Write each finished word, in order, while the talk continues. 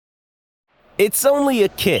It's only a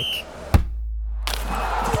kick,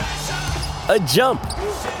 a jump,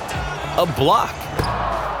 a block.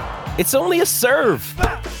 It's only a serve.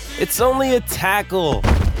 It's only a tackle,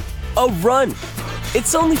 a run.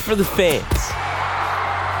 It's only for the fans.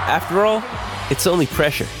 After all, it's only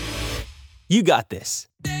pressure. You got this.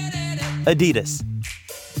 Adidas.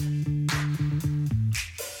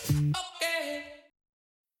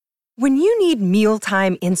 When you need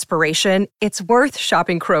mealtime inspiration, it's worth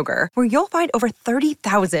shopping Kroger, where you'll find over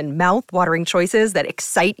 30,000 mouth-watering choices that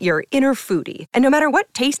excite your inner foodie. And no matter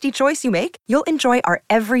what tasty choice you make, you'll enjoy our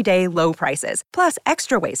everyday low prices, plus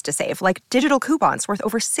extra ways to save, like digital coupons worth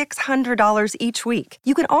over $600 each week.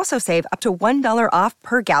 You can also save up to $1 off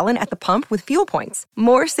per gallon at the pump with fuel points.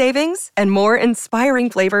 More savings and more inspiring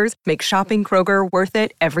flavors make shopping Kroger worth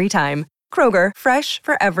it every time. Kroger, fresh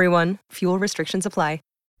for everyone. Fuel restrictions apply.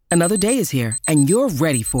 Another day is here, and you're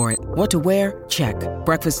ready for it. What to wear? Check.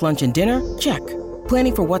 Breakfast, lunch, and dinner? Check.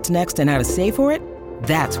 Planning for what's next and how to save for it?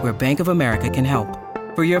 That's where Bank of America can help.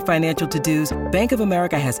 For your financial to-dos, Bank of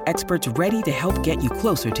America has experts ready to help get you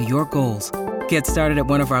closer to your goals. Get started at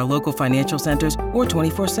one of our local financial centers or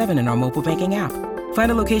 24/7 in our mobile banking app.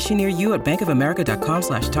 Find a location near you at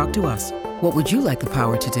bankofamerica.com/talktous. What would you like the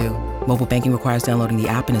power to do? Mobile banking requires downloading the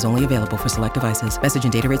app and is only available for select devices. Message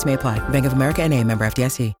and data rates may apply. Bank of America N.A., member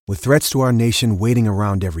FDIC. With threats to our nation waiting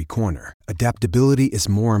around every corner, adaptability is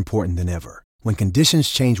more important than ever. When conditions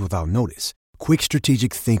change without notice, quick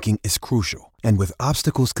strategic thinking is crucial. And with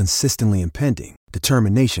obstacles consistently impending,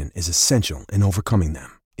 determination is essential in overcoming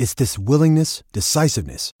them. It's this willingness,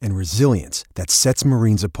 decisiveness, and resilience that sets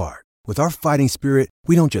Marines apart. With our fighting spirit,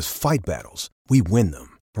 we don't just fight battles, we win them.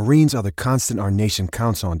 Marines are the constant our nation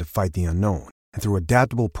counts on to fight the unknown. And through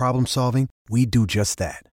adaptable problem solving, we do just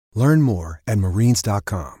that. Learn more at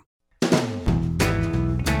marines.com.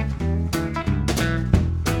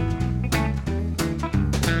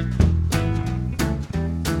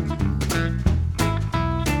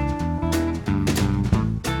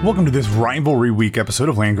 Welcome to this Rivalry Week episode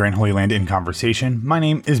of Land Grant Holy Land in Conversation. My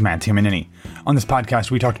name is Matt Tamanini. On this podcast,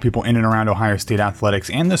 we talk to people in and around Ohio State athletics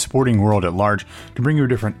and the sporting world at large to bring you a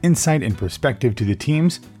different insight and perspective to the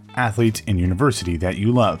teams, athletes, and university that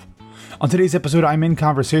you love. On today's episode, I'm in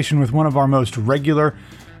conversation with one of our most regular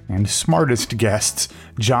and smartest guests,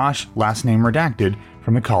 Josh, last name redacted,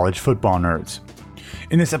 from the College Football Nerds.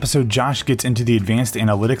 In this episode, Josh gets into the advanced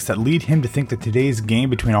analytics that lead him to think that today's game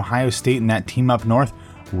between Ohio State and that team up north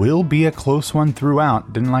will be a close one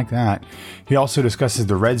throughout. Didn't like that. He also discusses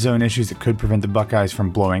the red zone issues that could prevent the Buckeyes from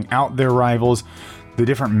blowing out their rivals, the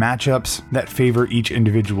different matchups that favor each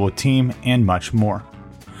individual team, and much more.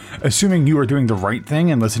 Assuming you are doing the right thing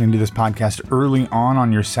and listening to this podcast early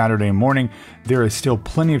on your Saturday morning, there is still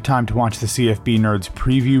plenty of time to watch the CFB Nerds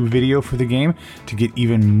preview video for the game to get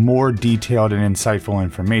even more detailed and insightful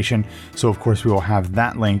information. So of course we will have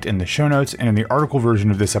that linked in the show notes and in the article version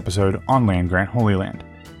of this episode on Land Grant Holy Land.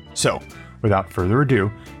 So, without further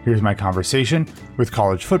ado, here's my conversation with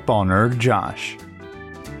college football nerd Josh.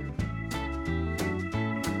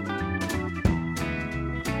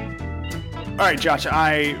 All right, Josh,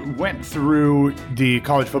 I went through the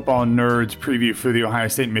College Football Nerds preview for the Ohio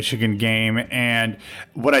State-Michigan game, and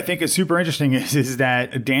what I think is super interesting is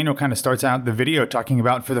that Daniel kind of starts out the video talking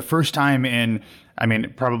about, for the first time in,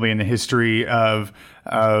 probably in the history of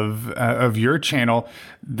your channel,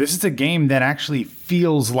 this is a game that actually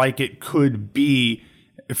feels like it could be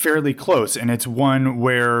fairly close, and it's one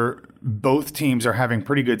where both teams are having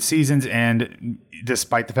pretty good seasons, and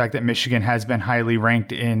despite the fact that Michigan has been highly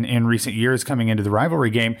ranked in recent years coming into the rivalry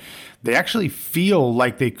game, they actually feel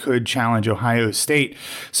like they could challenge Ohio State.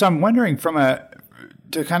 So I'm wondering,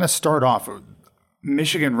 to kind of start off,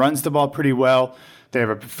 Michigan runs the ball pretty well. They have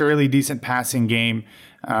a fairly decent passing game.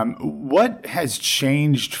 What has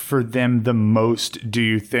changed for them the most, do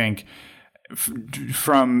you think,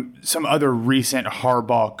 from some other recent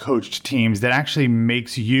Harbaugh coached teams that actually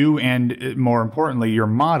makes you, and more importantly, your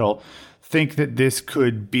model, think that this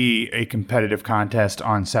could be a competitive contest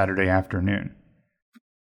on Saturday afternoon?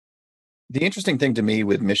 The interesting thing to me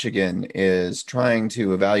with Michigan is trying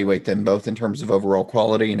to evaluate them both in terms of overall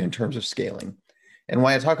quality and in terms of scaling. And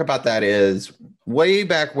why I talk about that is way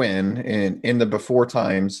back when, in the before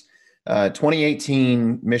times,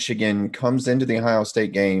 2018, Michigan comes into the Ohio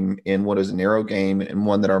State game in what is a narrow game, and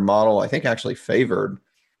one that our model, I think, actually favored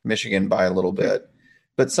Michigan by a little bit.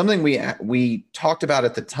 But something we talked about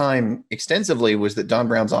at the time extensively was that Don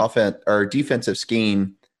Brown's defensive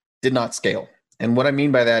scheme did not scale. And what I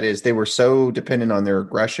mean by that is they were so dependent on their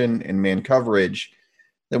aggression and man coverage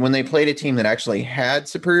that when they played a team that actually had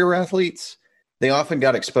superior athletes, they often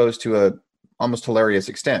got exposed to a almost hilarious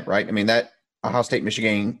extent, right? I mean, that Ohio State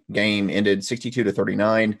Michigan game ended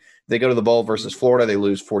 62-39. They go to the bowl versus Florida. They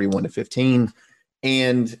lose 41-15.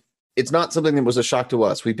 And it's not something that was a shock to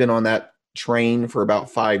us. We've been on that train for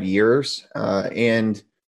about 5 years. And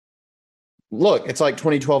look, it's like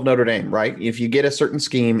 2012 Notre Dame, right? If you get a certain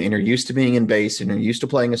scheme and you're used to being in base and you're used to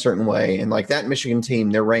playing a certain way, and like that Michigan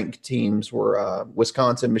team, their ranked teams were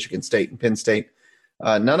Wisconsin, Michigan State, and Penn State,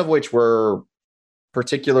 none of which were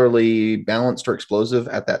particularly balanced or explosive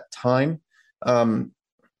at that time. At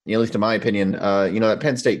least in my opinion, that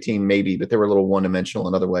Penn State team maybe, but they were a little one-dimensional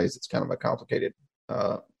in other ways. It's kind of a complicated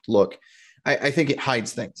look. I think it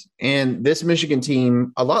hides things. And this Michigan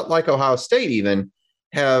team, a lot like Ohio State even,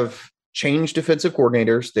 have changed defensive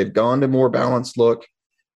coordinators. They've gone to more balanced look.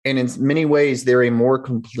 And in many ways, they're a more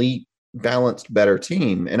complete, balanced, better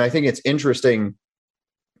team. And I think it's interesting.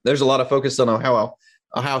 There's a lot of focus on how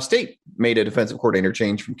Ohio State made a defensive coordinator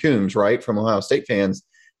change from Coombs, right, from Ohio State fans.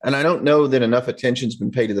 And I don't know that enough attention's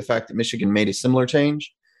been paid to the fact that Michigan made a similar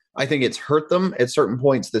change. I think it's hurt them at certain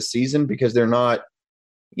points this season because they're not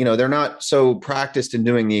so practiced in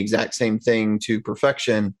doing the exact same thing to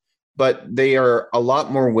perfection, but they are a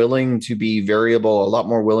lot more willing to be variable, a lot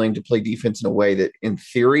more willing to play defense in a way that in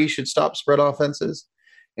theory should stop spread offenses.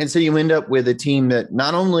 And so you end up with a team that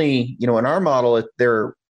not only, in our model,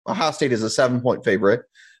 Ohio State is a 7-point favorite,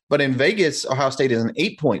 but in Vegas, Ohio State is an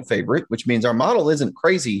 8-point favorite, which means our model isn't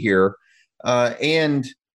crazy here. And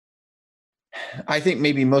I think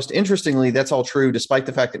maybe most interestingly, that's all true, despite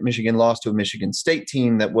the fact that Michigan lost to a Michigan State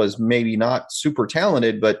team that was maybe not super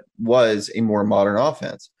talented, but was a more modern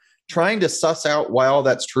offense. Trying to suss out why all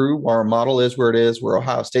that's true, why our model is where it is, where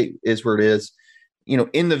Ohio State is where it is,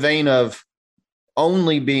 in the vein of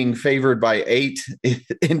only being favored by 8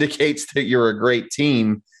 indicates that you're a great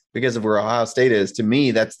team because of where Ohio State is. To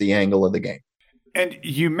me, that's the angle of the game. And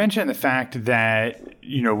you mentioned the fact that,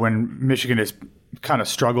 when Michigan has kind of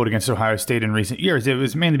struggled against Ohio State in recent years, it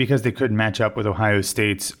was mainly because they couldn't match up with Ohio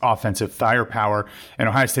State's offensive firepower. And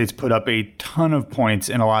Ohio State's put up a ton of points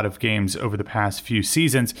in a lot of games over the past few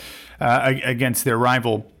seasons against their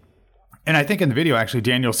rival. And I think in the video, actually,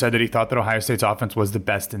 Daniel said that he thought that Ohio State's offense was the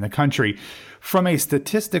best in the country. From a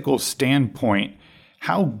statistical standpoint,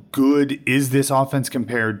 how good is this offense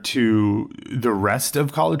compared to the rest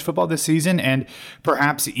of college football this season, and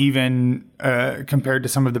perhaps even compared to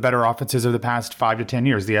some of the better offenses of the past 5 to 10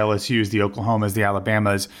 years, the LSUs, the Oklahomas, the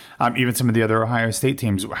Alabamas, even some of the other Ohio State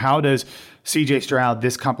teams? How does C.J. Stroud,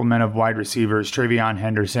 this complement of wide receivers, TreVeyon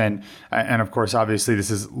Henderson, and of course, obviously this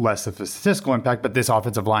is less of a statistical impact, but this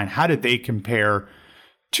offensive line, how did they compare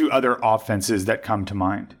to other offenses that come to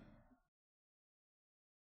mind?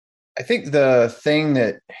 I think the thing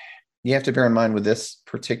that you have to bear in mind with this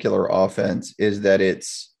particular offense is that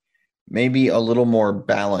it's maybe a little more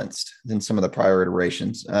balanced than some of the prior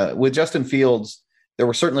iterations. With Justin Fields, there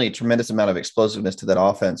was certainly a tremendous amount of explosiveness to that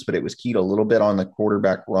offense, but it was keyed a little bit on the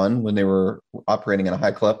quarterback run when they were operating at a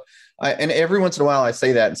high clip. And every once in a while I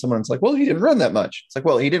say that and someone's like, well, he didn't run that much. It's like,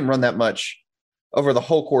 well, he didn't run that much over the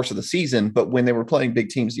whole course of the season, but when they were playing big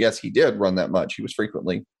teams, yes, he did run that much. He was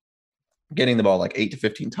frequently getting the ball like 8 to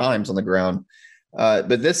 15 times on the ground.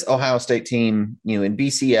 But this Ohio State team, in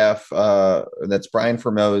BCF, that's Brian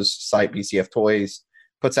Fermeau's site, BCF Toys,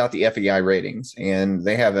 puts out the FEI ratings, and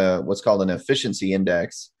they have what's called an efficiency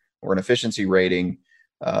index or an efficiency rating.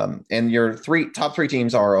 And your top three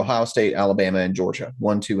teams are Ohio State, Alabama, and Georgia,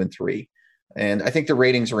 1, 2, and 3. And I think the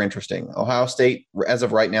ratings are interesting. Ohio State, as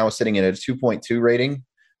of right now, is sitting at a 2.2 rating.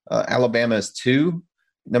 Alabama is 2.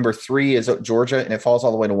 Number 3 is Georgia, and it falls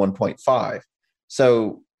all the way to 1.5.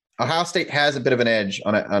 So Ohio State has a bit of an edge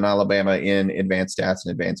on Alabama in advanced stats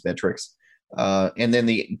and advanced metrics. And then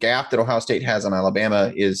the gap that Ohio State has on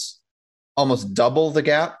Alabama is almost double the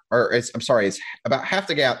gap, it's about half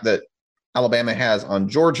the gap that Alabama has on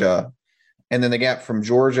Georgia. And then the gap from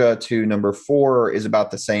Georgia to number 4 is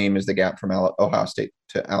about the same as the gap from Ohio State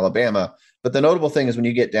to Alabama. But the notable thing is when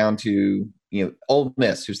you get down to, Ole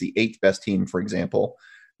Miss, who's the 8th best team, for example,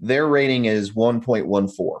 their rating is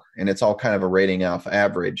 1.14, and it's all kind of a rating off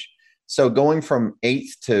average. So going from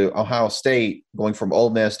 8th to Ohio State, going from Ole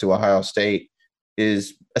Miss to Ohio State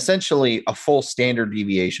is essentially a full standard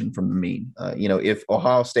deviation from the mean. If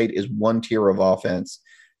Ohio State is one tier of offense,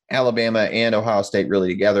 Alabama and Ohio State really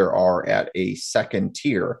together are at a second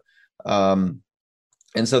tier. And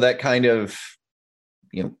so that kind of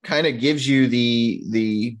gives you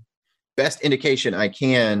the best indication I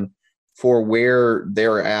can for where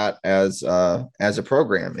they're at as a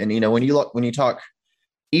program. And, when you talk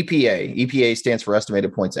EPA stands for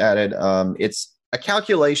estimated points added. It's a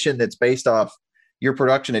calculation that's based off your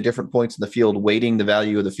production at different points in the field, weighting the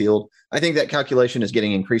value of the field. I think that calculation is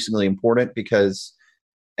getting increasingly important because,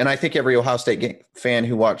 and I think every Ohio State fan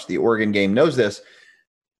who watched the Oregon game knows this,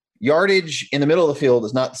 yardage in the middle of the field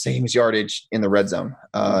is not the same as yardage in the red zone.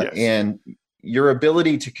 Yes. And your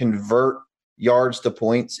ability to convert yards to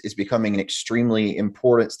points is becoming an extremely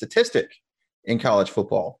important statistic in college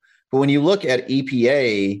football. But when you look at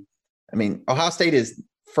EPA, I mean, Ohio State is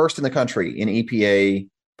first in the country in EPA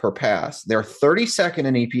per pass. They're 32nd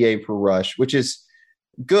in EPA per rush, which is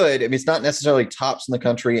good. I mean, it's not necessarily tops in the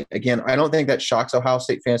country. Again, I don't think that shocks Ohio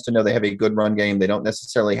State fans to know they have a good run game. They don't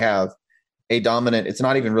necessarily have a dominant, it's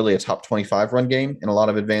not even really a top 25 run game in a lot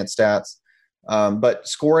of advanced stats. But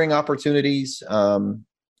scoring opportunities,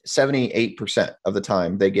 78% of the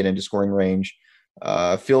time they get into scoring range.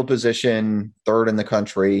 Field position, third in the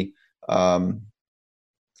country.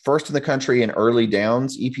 First in the country in early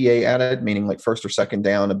downs, EPA added, meaning like first or second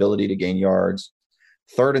down ability to gain yards.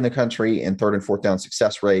 Third in the country in third and fourth down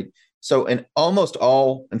success rate. So in almost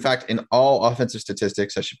all, in fact, in all offensive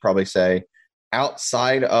statistics, I should probably say,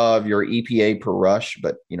 outside of your EPA per rush,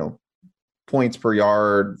 but points per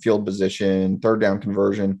yard, field position, third down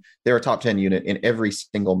conversion, they're a top 10 unit in every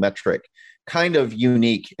single metric. Kind of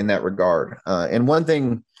unique in that regard. And one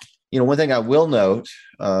thing I will note,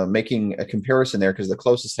 making a comparison there, because the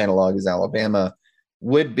closest analog is Alabama,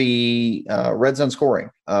 would be red zone scoring.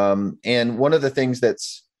 And one of the things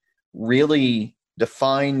that's really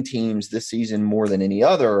defined teams this season more than any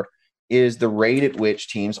other is the rate at which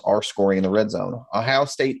teams are scoring in the red zone. Ohio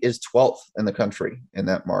State is 12th in the country in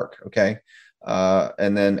that mark, okay?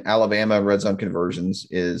 And then Alabama red zone conversions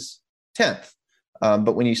is 10th.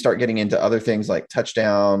 But when you start getting into other things like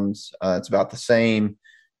touchdowns, it's about the same.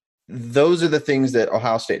 Those are the things that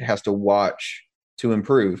Ohio State has to watch to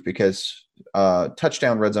improve, because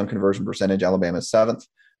touchdown red zone conversion percentage, Alabama is 7th.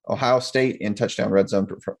 Ohio State in touchdown red zone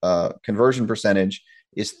conversion percentage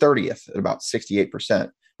is 30th at about 68%.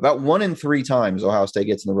 About 1 in 3 times Ohio State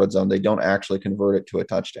gets in the red zone, they don't actually convert it to a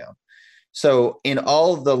touchdown. So in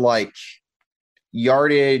all the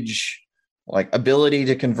yardage, ability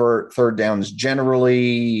to convert third downs,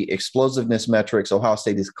 generally explosiveness metrics, Ohio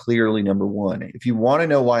State is clearly number one. If you want to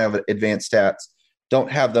know why advanced stats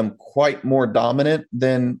don't have them quite more dominant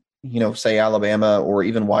than, say Alabama, or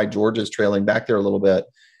even why Georgia's trailing back there a little bit,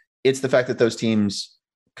 it's the fact that those teams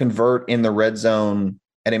convert in the red zone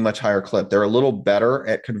at a much higher clip. They're a little better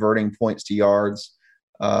at converting points to yards.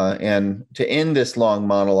 And to end this long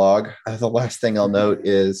monologue, the last thing I'll note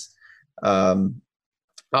is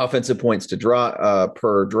offensive points to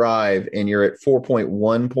per drive, and you're at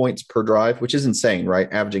 4.1 points per drive, which is insane, right?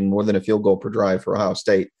 Averaging more than a field goal per drive for Ohio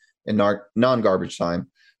State in non-garbage time.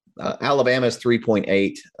 Alabama's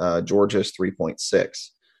 3.8, Georgia's 3.6.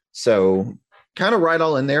 So kind of right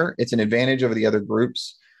all in there. It's an advantage over the other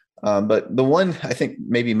groups. But the one I think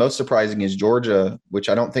maybe most surprising is Georgia, which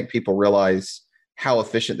I don't think people realize how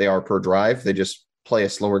efficient they are per drive. They just play a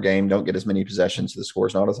slower game, don't get as many possessions, so the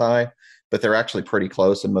score's not as high, but they're actually pretty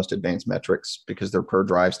close in most advanced metrics because their per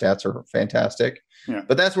drive stats are fantastic. Yeah.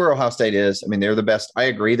 But that's where Ohio State is. I mean, they're the best. I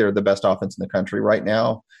agree, they're the best offense in the country right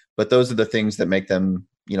now, but those are the things that make them,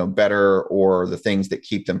 better, or the things that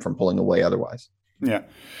keep them from pulling away otherwise. Yeah.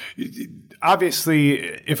 Obviously,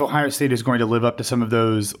 if Ohio State is going to live up to some of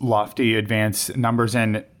those lofty advanced numbers,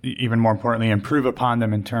 and even more importantly, improve upon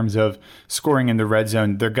them in terms of scoring in the red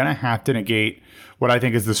zone, they're going to have to negate what I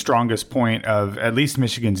think is the strongest point of at least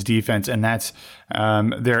Michigan's defense, and that's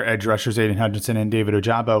their edge rushers, Aiden Hutchinson and David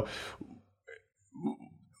Ojabo.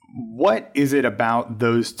 What is it about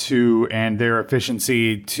those two and their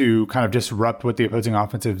efficiency to kind of disrupt what the opposing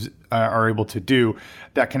offensives are able to do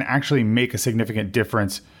that can actually make a significant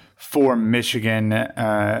difference for Michigan,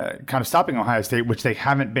 kind of stopping Ohio State, which they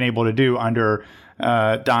haven't been able to do under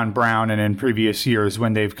Don Brown and in previous years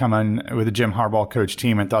when they've come in with a Jim Harbaugh coach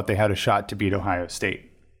team and thought they had a shot to beat Ohio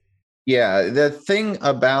State? Yeah, the thing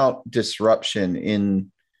about disruption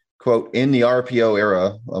in the RPO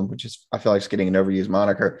era, which is, I feel like it's getting an overused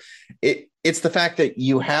moniker, it's the fact that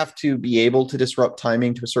you have to be able to disrupt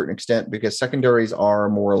timing to a certain extent because secondaries are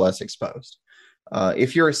more or less exposed.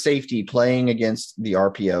 If you're a safety playing against the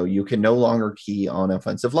RPO, you can no longer key on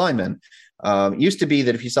offensive linemen. It used to be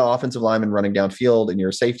that if you saw offensive linemen running downfield and you're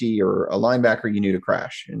a safety or a linebacker, you knew to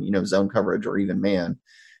crash and, zone coverage or even man.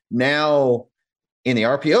 Now, in the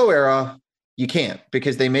RPO era, you can't,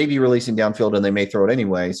 because they may be releasing downfield and they may throw it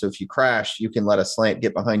anyway. So if you crash, you can let a slant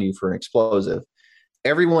get behind you for an explosive.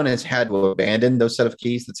 Everyone has had to abandon those set of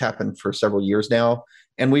keys. That's happened for several years now.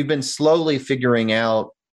 And we've been slowly figuring out,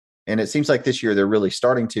 and it seems like this year they're really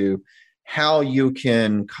starting to, how you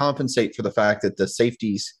can compensate for the fact that the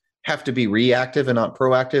safeties have to be reactive and not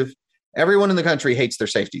proactive. Everyone in the country hates their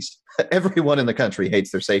safeties. Everyone in the country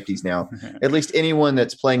hates their safeties now. At least anyone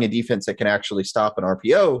that's playing a defense that can actually stop an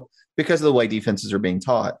RPO because of the way defenses are being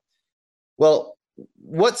taught. Well,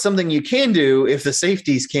 what's something you can do if the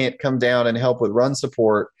safeties can't come down and help with run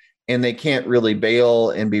support and they can't really bail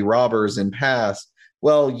and be robbers and pass?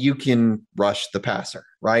 Well, you can rush the passer,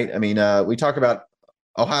 right? I mean, we talk about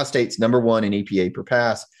Ohio State's number 1 in EPA per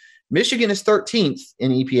pass. Michigan is 13th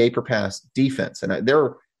in EPA per pass defense, and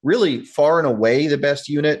they're really far and away the best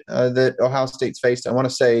unit that Ohio State's faced. I want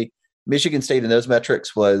to say Michigan State in those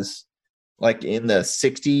metrics was like in the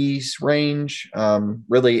 60s range,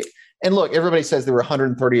 really. And look, everybody says they were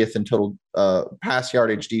 130th in total pass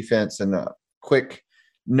yardage defense. And a quick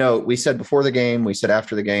note, we said before the game, we said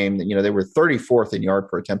after the game that, they were 34th in yard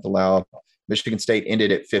per attempt allowed. Michigan State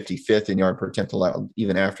ended at 55th in yard per attempt allowed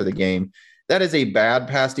even after the game. That is a bad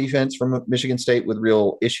pass defense from Michigan State with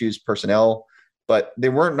real issues personnel, but they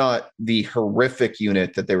were not the horrific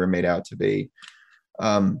unit that they were made out to be.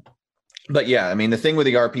 But yeah, I mean, the thing with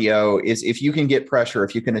the RPO is if you can get pressure,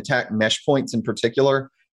 if you can attack mesh points in particular,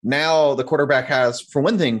 now the quarterback has, for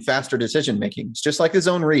one thing, faster decision-making. It's just like the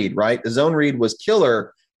zone read, right? The zone read was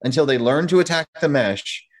killer until they learned to attack the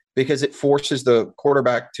mesh because it forces the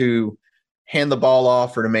quarterback to hand the ball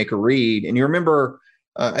off or to make a read. And you remember,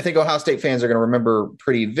 I think Ohio State fans are going to remember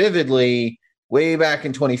pretty vividly way back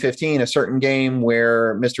in 2015, a certain game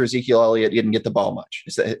where Mr. Ezekiel Elliott didn't get the ball much.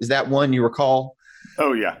 Is that one you recall?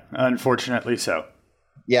 Oh, yeah. Unfortunately so.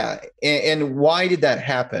 Yeah. And why did that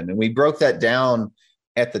happen? And we broke that down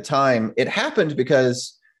at the time. It happened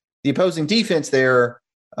because the opposing defense there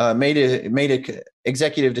made a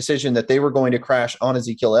executive decision that they were going to crash on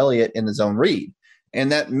Ezekiel Elliott in the zone read.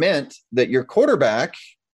 And that meant that your quarterback,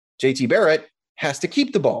 JT Barrett, has to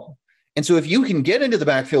keep the ball. And so if you can get into the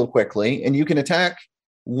backfield quickly and you can attack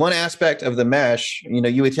one aspect of the mesh,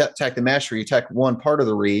 you attack the mesh or you attack one part of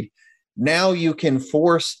the read, now you can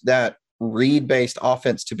force that read-based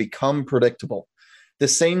offense to become predictable. The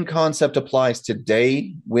same concept applies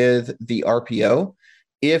today with the RPO.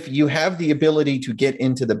 If you have the ability to get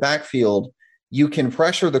into the backfield, you can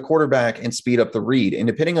pressure the quarterback and speed up the read. And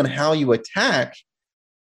depending on how you attack,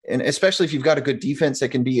 and especially if you've got a good defense that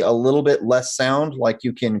can be a little bit less sound, like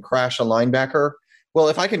you can crash a linebacker. Well,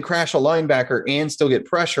 if I can crash a linebacker and still get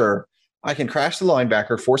pressure, I can crash the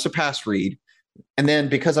linebacker, force a pass read. And then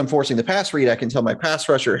because I'm forcing the pass read, I can tell my pass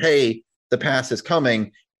rusher, hey, the pass is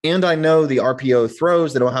coming. And I know the RPO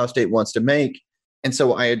throws that Ohio State wants to make. And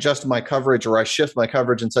so I adjust my coverage or I shift my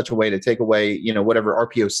coverage in such a way to take away, whatever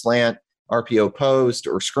RPO slant, RPO post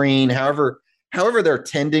or screen, however they're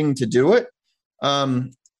tending to do it.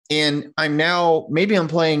 And maybe I'm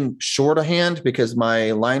playing short of hand because my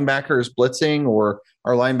linebacker is blitzing or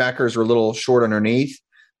our linebackers are a little short underneath,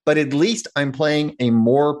 but at least I'm playing a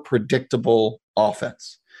more predictable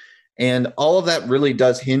offense. And all of that really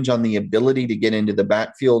does hinge on the ability to get into the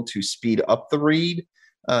backfield to speed up the read.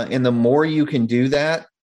 And the more you can do that,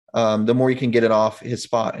 the more you can get it off his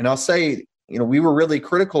spot. And I'll say, we were really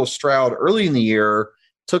critical of Stroud early in the year,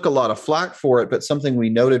 took a lot of flack for it, but something we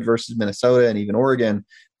noted versus Minnesota and even Oregon,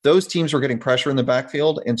 those teams were getting pressure in the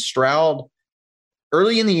backfield. And Stroud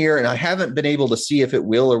early in the year, and I haven't been able to see if it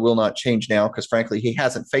will or will not change now because, frankly, he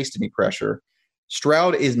hasn't faced any pressure.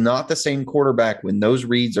 Stroud is not the same quarterback when those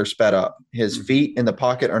reads are sped up. His feet in the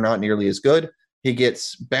pocket are not nearly as good. He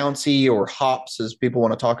gets bouncy or hops, as people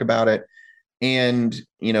want to talk about it. And,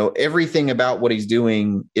 everything about what he's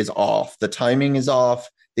doing is off. The timing is off.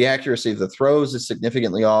 The accuracy of the throws is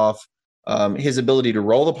significantly off. His ability to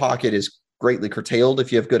roll the pocket is greatly curtailed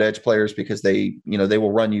if you have good edge players because they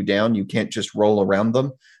will run you down. You can't just roll around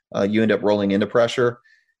them. You end up rolling into pressure.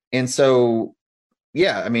 And so,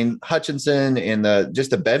 yeah, I mean, Hutchinson and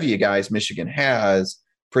just the bevy of guys Michigan has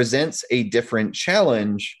presents a different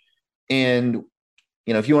challenge. And,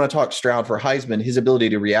 if you want to talk Stroud for Heisman, his ability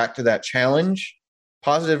to react to that challenge,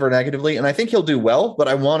 positive or negatively, and I think he'll do well, but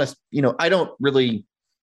I want to, I don't really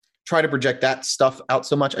try to project that stuff out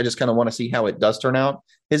so much. I just kind of want to see how it does turn out.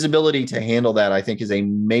 His ability to handle that, I think, is a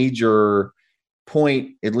major point,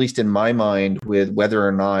 at least in my mind, with whether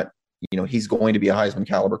or not, he's going to be a Heisman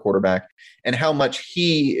caliber quarterback and how much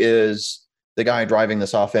he is the guy driving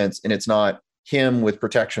this offense. And it's not him with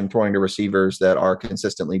protection throwing to receivers that are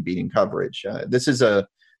consistently beating coverage. This is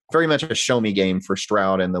very much a show me game for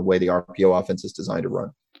Stroud and the way the RPO offense is designed to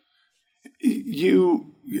run.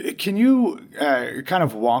 Can you kind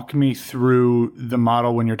of walk me through the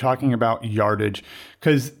model when you're talking about yardage?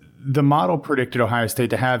 Because the model predicted Ohio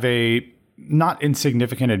State to have a not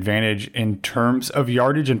insignificant advantage in terms of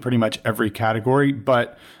yardage in pretty much every category.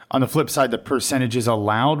 But on the flip side, the percentages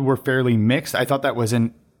allowed were fairly mixed. I thought that was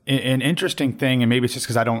an interesting thing, and maybe it's just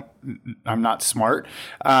because I'm not smart.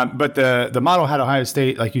 But the model had Ohio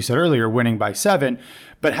State, like you said earlier, winning by 7,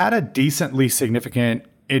 but had a decently significant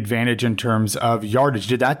advantage in terms of yardage.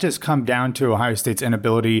 Did that just come down to Ohio State's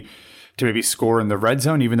inability to maybe score in the red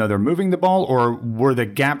zone, even though they're moving the ball? Or were the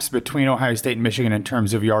gaps between Ohio State and Michigan in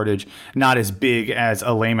terms of yardage not as big as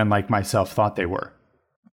a layman like myself thought they were?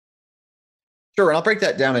 Sure. And I'll break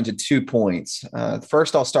that down into 2 points.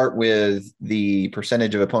 First, I'll start with the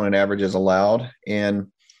percentage of opponent averages allowed. And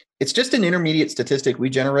it's just an intermediate statistic we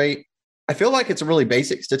generate. I feel like it's a really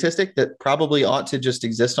basic statistic that probably ought to just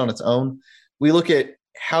exist on its own. We look at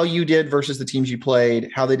how you did versus the teams you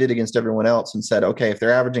played, how they did against everyone else, and said, okay, if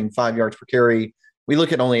they're averaging 5 yards per carry, we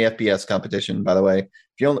look at only FBS competition, by the way.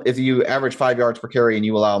 If you average 5 yards per carry and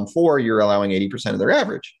you allow them 4, you're allowing 80% of their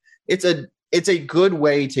average. It's a good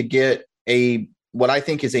way to get what I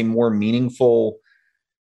think is a more meaningful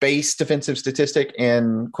base defensive statistic.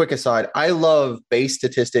 And quick aside, I love base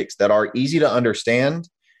statistics that are easy to understand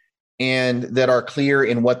and that are clear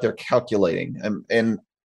in what they're calculating. And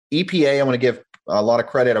EPA, I want to give a lot of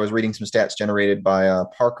credit. I was reading some stats generated by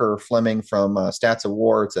Parker Fleming from Stats of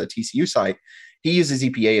War. It's a TCU site. He uses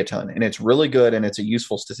EPA a ton, and it's really good, and it's a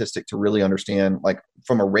useful statistic to really understand, like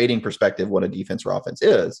from a rating perspective, what a defense or offense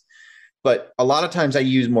is. But a lot of times I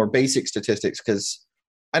use more basic statistics because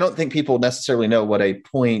I don't think people necessarily know what a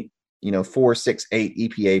 0.468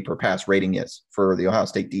 EPA per pass rating is for the Ohio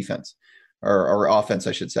State defense or offense,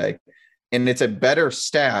 I should say. And it's a better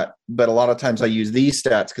stat, but a lot of times I use these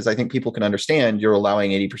stats because I think people can understand you're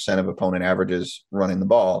allowing 80% of opponent averages running the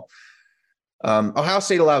ball. Ohio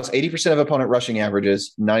State allows 80% of opponent rushing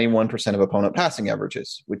averages, 91% of opponent passing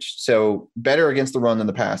averages, so better against the run than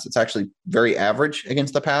the pass. It's actually very average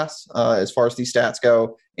against the pass as far as these stats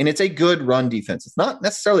go. And it's a good run defense. It's not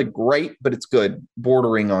necessarily great, but it's good,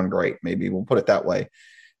 bordering on great. Maybe we'll put it that way.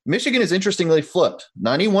 Michigan is interestingly flipped.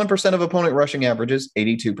 91% of opponent rushing averages,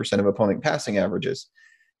 82% of opponent passing averages.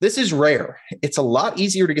 This is rare. It's a lot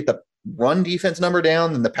easier to get the run defense number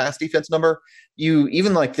down than the pass defense number.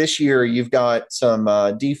 Even like this year, you've got some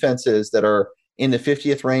defenses that are in the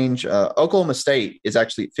 50th range. Oklahoma State is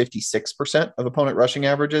actually at 56% of opponent rushing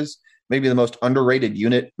averages, maybe the most underrated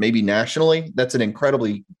unit, maybe nationally. That's an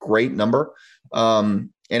incredibly great number.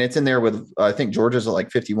 And it's in there with, I think Georgia's at like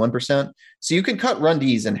 51%. So you can cut run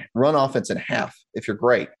Ds and run offense in half if you're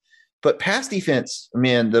great. But pass defense,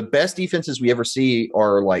 man, the best defenses we ever see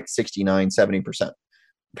are like 69, 70%.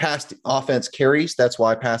 Pass offense carries. That's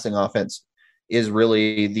why passing offense is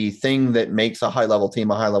really the thing that makes a high-level team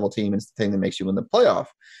a high-level team. It's the thing that makes you win the playoff.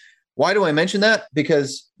 Why do I mention that?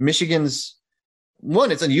 Because Michigan's,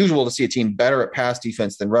 one, it's unusual to see a team better at pass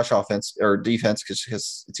defense than rush offense or defense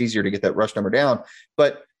because it's easier to get that rush number down.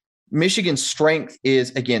 But Michigan's strength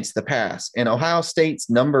is against the pass. And Ohio State's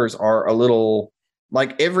numbers are a little,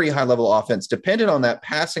 like every high-level offense, dependent on that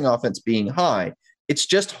passing offense being high. It's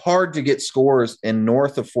just hard to get scores in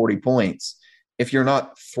north of 40 points if you're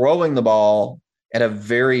not throwing the ball at a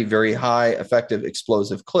very, very high, effective,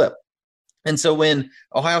 explosive clip. And so when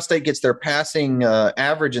Ohio State gets their passing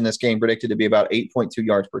average in this game predicted to be about 8.2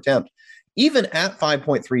 yards per attempt, even at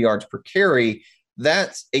 5.3 yards per carry,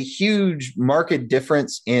 that's a huge marked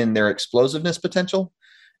difference in their explosiveness potential.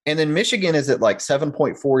 And then Michigan is at like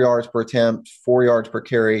 7.4 yards per attempt, 4 yards per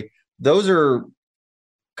carry. Those are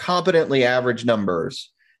competently average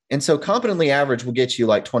numbers. And so competently average will get you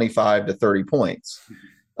like 25 to 30 points.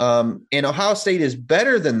 And Ohio State is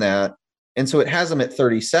better than that. And so it has them at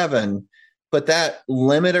 37. But that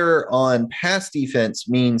limiter on pass defense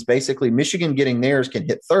means basically Michigan getting theirs can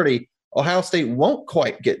hit 30. Ohio State won't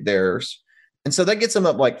quite get theirs. And so that gets them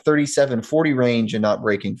up like 37, 40 range and not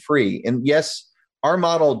breaking free. And yes, our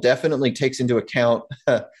model definitely takes into account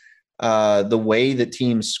the way that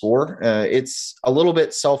teams score. It's a little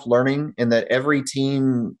bit self-learning in that every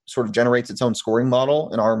team sort of generates its own scoring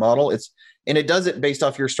model in our model. It does it based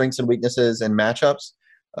off your strengths and weaknesses and matchups.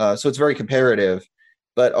 So it's very comparative.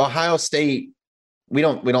 But Ohio State, we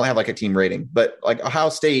don't have like a team rating, but like Ohio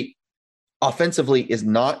State offensively is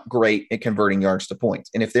not great at converting yards to points.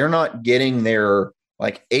 And if they're not getting their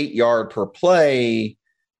like 8 yard per play,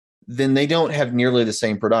 then they don't have nearly the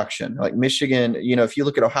same production. Like Michigan, if you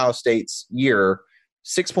look at Ohio State's year,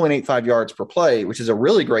 6.85 yards per play, which is a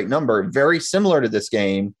really great number, very similar to this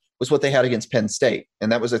game, was what they had against Penn State.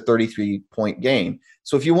 And that was a 33-point game.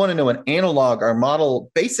 So if you want to know an analog, our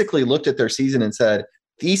model basically looked at their season and said,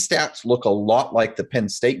 these stats look a lot like the Penn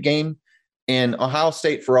State game. And Ohio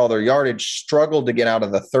State, for all their yardage, struggled to get out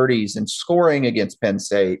of the 30s in scoring against Penn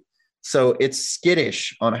State. So it's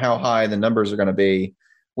skittish on how high the numbers are going to be.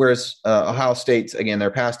 Whereas Ohio State's, again, their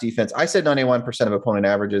pass defense, I said 91% of opponent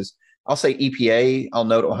averages. I'll say EPA. I'll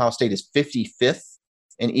note Ohio State is 55th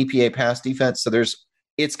in EPA pass defense. So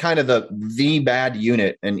it's kind of the bad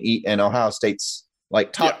unit, and Ohio State's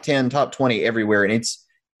like top 10, top 20 everywhere. And it's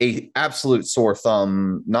a absolute sore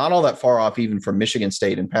thumb, not all that far off even from Michigan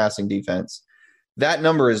State in passing defense. That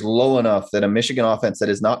number is low enough that a Michigan offense that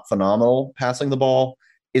is not phenomenal passing the ball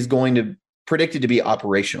is going to predicted to be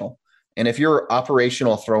operational. And if you're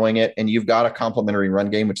operational throwing it and you've got a complementary run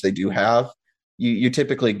game, which they do have, you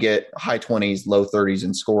typically get high 20s, low 30s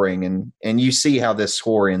in scoring. And you see how this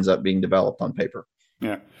score ends up being developed on paper.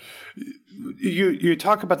 Yeah. You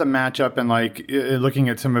talk about the matchup and like looking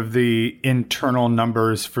at some of the internal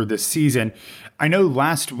numbers for this season. I know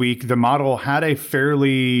last week the model had a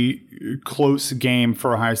fairly close game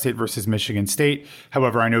for Ohio State versus Michigan State.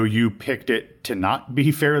 However, I know you picked it to not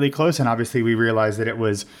be fairly close. And obviously we realized that it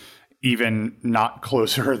was even not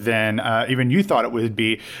closer than even you thought it would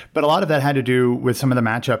be. But a lot of that had to do with some of the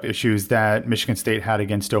matchup issues that Michigan State had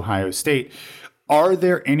against Ohio State. Are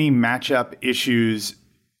there any matchup issues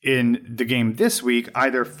in the game this week,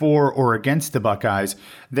 either for or against the Buckeyes,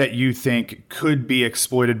 that you think could be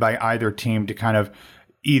exploited by either team to kind of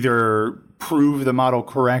either prove the model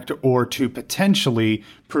correct or to potentially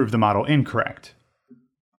prove the model incorrect?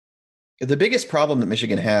 The biggest problem that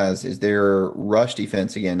Michigan has is their rush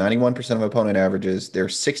defense. Again, 91% of opponent averages. They're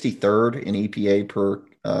 63rd in EPA per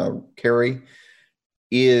carry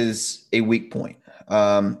is a weak point.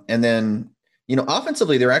 And then,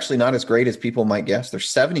 offensively, they're actually not as great as people might guess. They're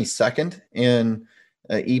 72nd in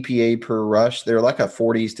EPA per rush. They're like a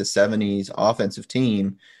 40s to 70s offensive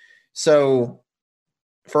team. So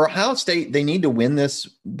for Ohio State, they need to win this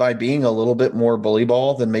by being a little bit more bully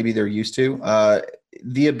ball than maybe they're used to.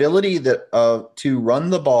 The ability to run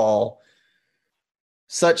the ball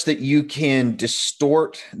such that you can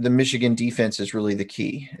distort the Michigan defense is really the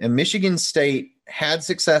key. And Michigan State had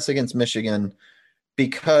success against Michigan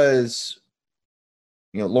because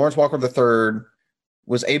Lawrence Walker III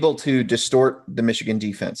was able to distort the Michigan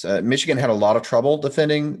defense. Michigan had a lot of trouble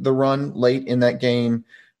defending the run late in that game.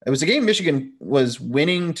 It was a game Michigan was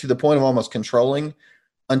winning to the point of almost controlling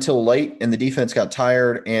until late, and the defense got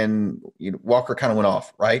tired, and Walker kind of went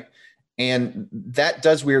off, right? And that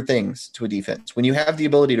does weird things to a defense. When you have the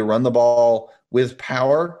ability to run the ball with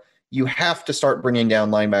power, you have to start bringing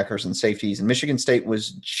down linebackers and safeties. And Michigan State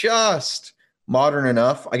was just modern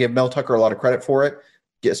enough. I give Mel Tucker a lot of credit for it,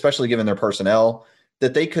 especially given their personnel,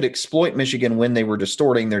 that they could exploit Michigan when they were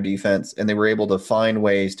distorting their defense, and they were able to find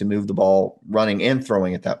ways to move the ball running and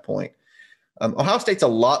throwing at that point. Ohio State's a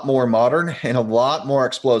lot more modern and a lot more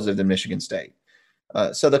explosive than Michigan State.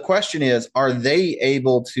 So the question is, are they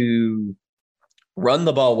able to run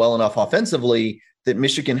the ball well enough offensively that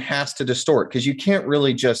Michigan has to distort? Because you can't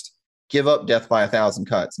really just give up death by 1,000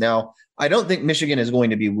 cuts. Now, I don't think Michigan is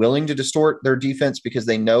going to be willing to distort their defense because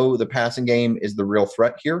they know the passing game is the real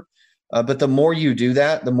threat here. But the more you do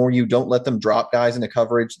that, the more you don't let them drop guys into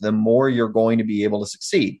coverage, the more you're going to be able to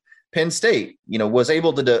succeed. Penn State, was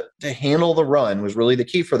able to handle the run, was really the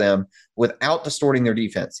key for them without distorting their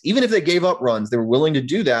defense. Even if they gave up runs, they were willing to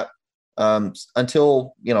do that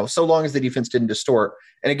until, so long as the defense didn't distort.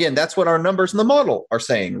 And again, that's what our numbers in the model are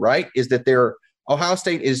saying, right? Is that Ohio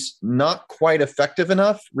State is not quite effective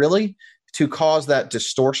enough, really, to cause that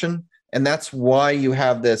distortion. And that's why you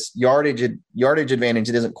have this yardage advantage.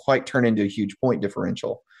 It doesn't quite turn into a huge point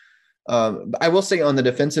differential. I will say on the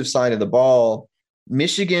defensive side of the ball,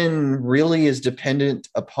 Michigan really is dependent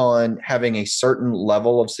upon having a certain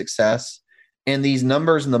level of success. And these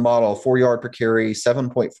numbers in the model, 4 yard per carry,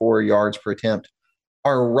 7.4 yards per attempt,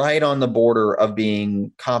 are right on the border of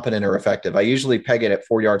being competent or effective. I usually peg it at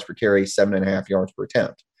 4 yards per carry, 7.5 yards per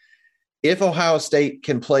attempt. If Ohio State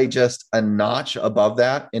can play just a notch above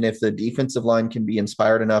that, and if the defensive line can be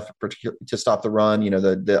inspired enough to stop the run,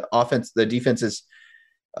 the defense is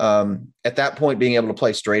at that point being able to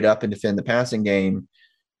play straight up and defend the passing game.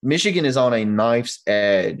 Michigan is on a knife's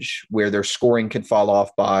edge where their scoring could fall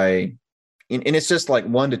off by, and it's just like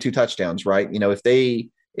 1 to 2 touchdowns, right? If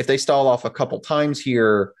they stall off a couple times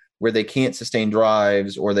here where they can't sustain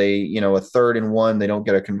drives, or they, a 3rd and 1, they don't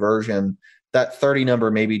get a conversion, that 30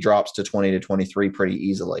 number maybe drops to 20 to 23 pretty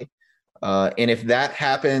easily. And if that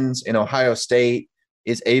happens and Ohio State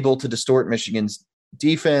is able to distort Michigan's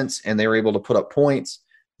defense and they're able to put up points,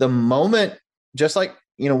 the moment, just like,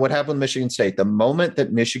 what happened with Michigan State, the moment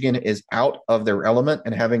that Michigan is out of their element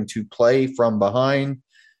and having to play from behind,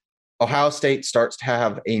 Ohio State starts to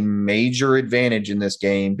have a major advantage in this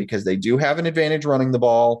game because they do have an advantage running the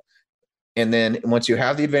ball. And then once you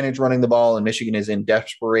have the advantage running the ball and Michigan is in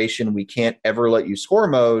desperation, we can't ever let you score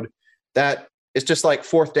mode, that it's just like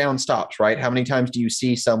fourth down stops, right? How many times do you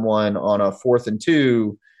see someone on a 4th and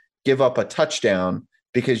 2 give up a touchdown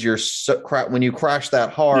because when you crash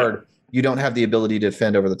that hard, you don't have the ability to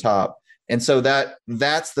defend over the top. And so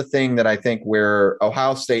that's the thing that I think where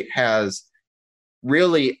Ohio State has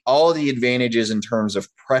really all the advantages in terms of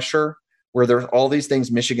pressure, where there's all these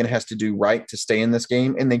things Michigan has to do right to stay in this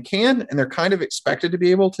game. And they can, and they're kind of expected to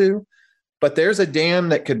be able to, but there's a dam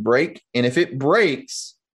that could break. And if it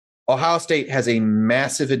breaks, Ohio State has a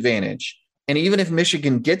massive advantage. And even if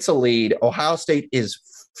Michigan gets a lead, Ohio State is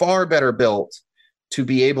far better built to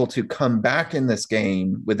be able to come back in this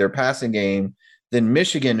game with their passing game than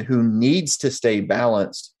Michigan, who needs to stay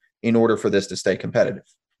balanced in order for this to stay competitive.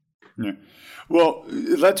 Yeah. Well,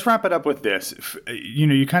 let's wrap it up with this.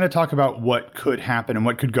 You kind of talk about what could happen and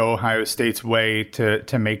what could go Ohio State's way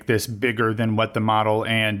to make this bigger than what the model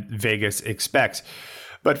and Vegas expects.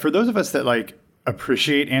 But for those of us that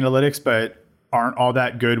appreciate analytics but aren't all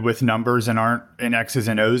that good with numbers and aren't an X's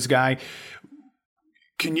and O's guy,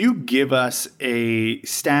 can you give us a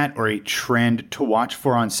stat or a trend to watch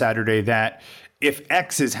for on Saturday that if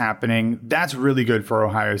X is happening, that's really good for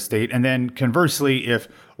Ohio State? And then conversely, if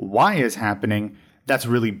Y is happening, that's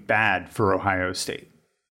really bad for Ohio State?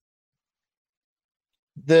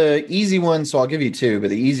 The easy one, so I'll give you two, but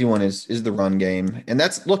the easy one is the run game. And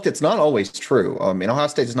it's not always true. Ohio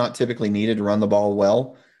State is not typically needed to run the ball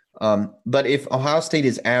well. But if Ohio State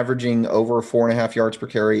is averaging over 4.5 yards per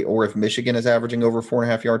carry, or if Michigan is averaging over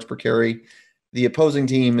 4.5 yards per carry, the opposing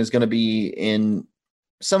team is going to be in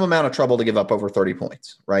some amount of trouble to give up over 30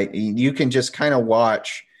 points, right? You can just kind of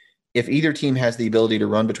watch if either team has the ability to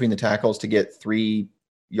run between the tackles to get 3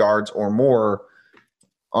 yards or more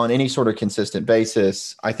on any sort of consistent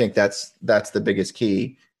basis. I think that's the biggest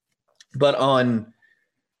key. But on,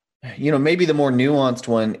 maybe the more nuanced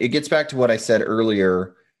one, it gets back to what I said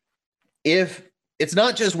earlier. If it's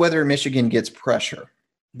not just whether Michigan gets pressure,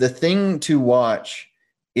 the thing to watch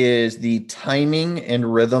is the timing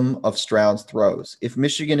and rhythm of Stroud's throws. If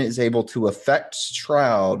Michigan is able to affect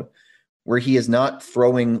Stroud where he is not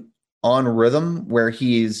throwing on rhythm, where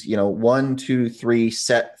he's, 1, 2, 3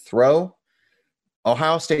 set throw,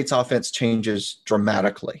 Ohio State's offense changes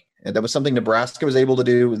dramatically. And that was something Nebraska was able to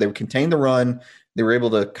do. They would contain the run. They were able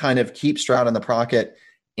to kind of keep Stroud in the pocket,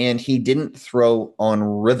 and he didn't throw on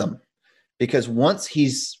rhythm. Because once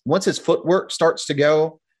his footwork starts to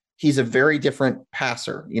go, he's a very different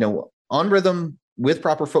passer. On rhythm with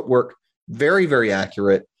proper footwork, very, very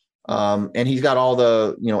accurate. And he's got all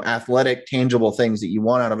the, athletic, tangible things that you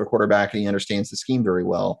want out of a quarterback, and he understands the scheme very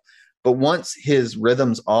well. But once his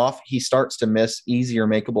rhythm's off, he starts to miss easier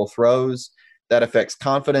makeable throws. That affects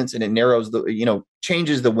confidence, and it narrows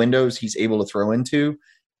changes the windows he's able to throw into.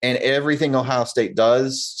 And everything Ohio State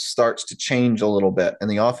does starts to change a little bit. And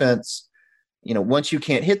the offense, once you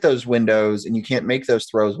can't hit those windows and you can't make those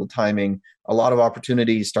throws with timing, a lot of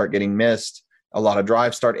opportunities start getting missed. A lot of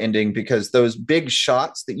drives start ending because those big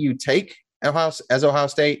shots that you take as Ohio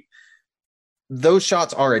State, those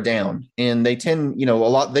shots are a down, and they tend,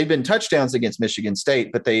 they've been touchdowns against Michigan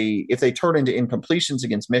State, but if they turn into incompletions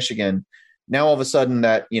against Michigan, now all of a sudden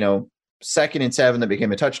that, 2nd and 7 that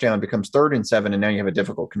became a touchdown becomes 3rd and 7, and now you have a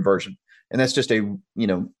difficult conversion. And that's just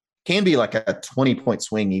can be like a 20-point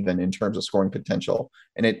swing even in terms of scoring potential.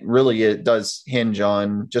 And it does hinge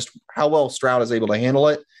on just how well Stroud is able to handle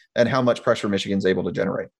it and how much pressure Michigan's able to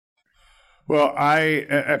generate. Well, I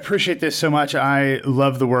appreciate this so much. I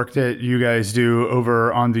love the work that you guys do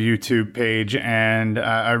over on the YouTube page, and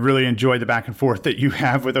I really enjoy the back and forth that you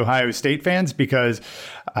have with Ohio State fans, because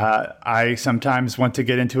I sometimes want to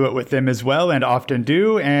get into it with them as well, and often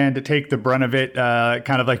do, and take the brunt of it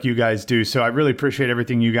kind of like you guys do. So I really appreciate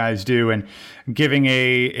everything you guys do and giving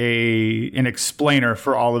an explainer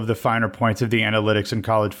for all of the finer points of the analytics in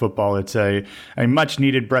college football. It's a much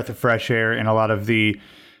needed breath of fresh air in a lot of the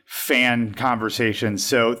fan conversations.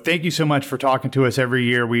 So thank you so much for talking to us every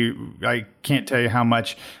year. I can't tell you how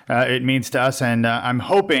much it means to us. And I'm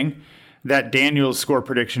hoping that Daniel's score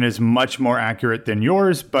prediction is much more accurate than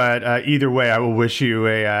yours. But either way, I will wish you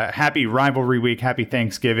a happy rivalry week, happy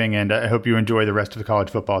Thanksgiving, and I hope you enjoy the rest of the college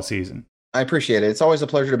football season. I appreciate it. It's always a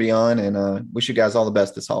pleasure to be on, and wish you guys all the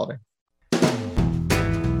best this holiday.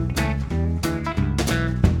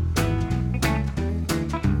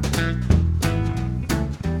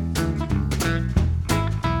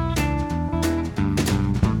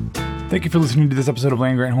 Thank you for listening to this episode of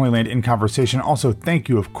Land Grant Holy Land in Conversation. Also, thank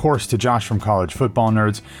you, of course, to Josh from College Football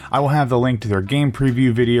Nerds. I will have the link to their game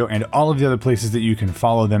preview video and all of the other places that you can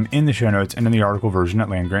follow them in the show notes and in the article version at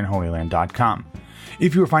landgrantholyland.com.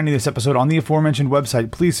 If you are finding this episode on the aforementioned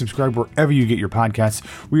website, please subscribe wherever you get your podcasts.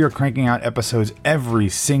 We are cranking out episodes every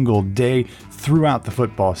single day throughout the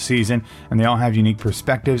football season, and they all have unique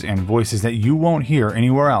perspectives and voices that you won't hear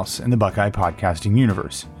anywhere else in the Buckeye podcasting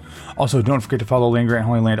universe. Also, don't forget to follow Land Grant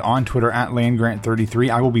Holy Land on Twitter at LandGrant33.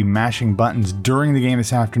 I will be mashing buttons during the game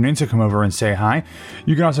this afternoon, so come over and say hi.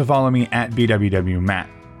 You can also follow me at BWWMatt.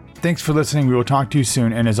 Thanks for listening. We will talk to you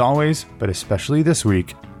soon, and as always, but especially this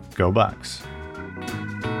week, go Bucks.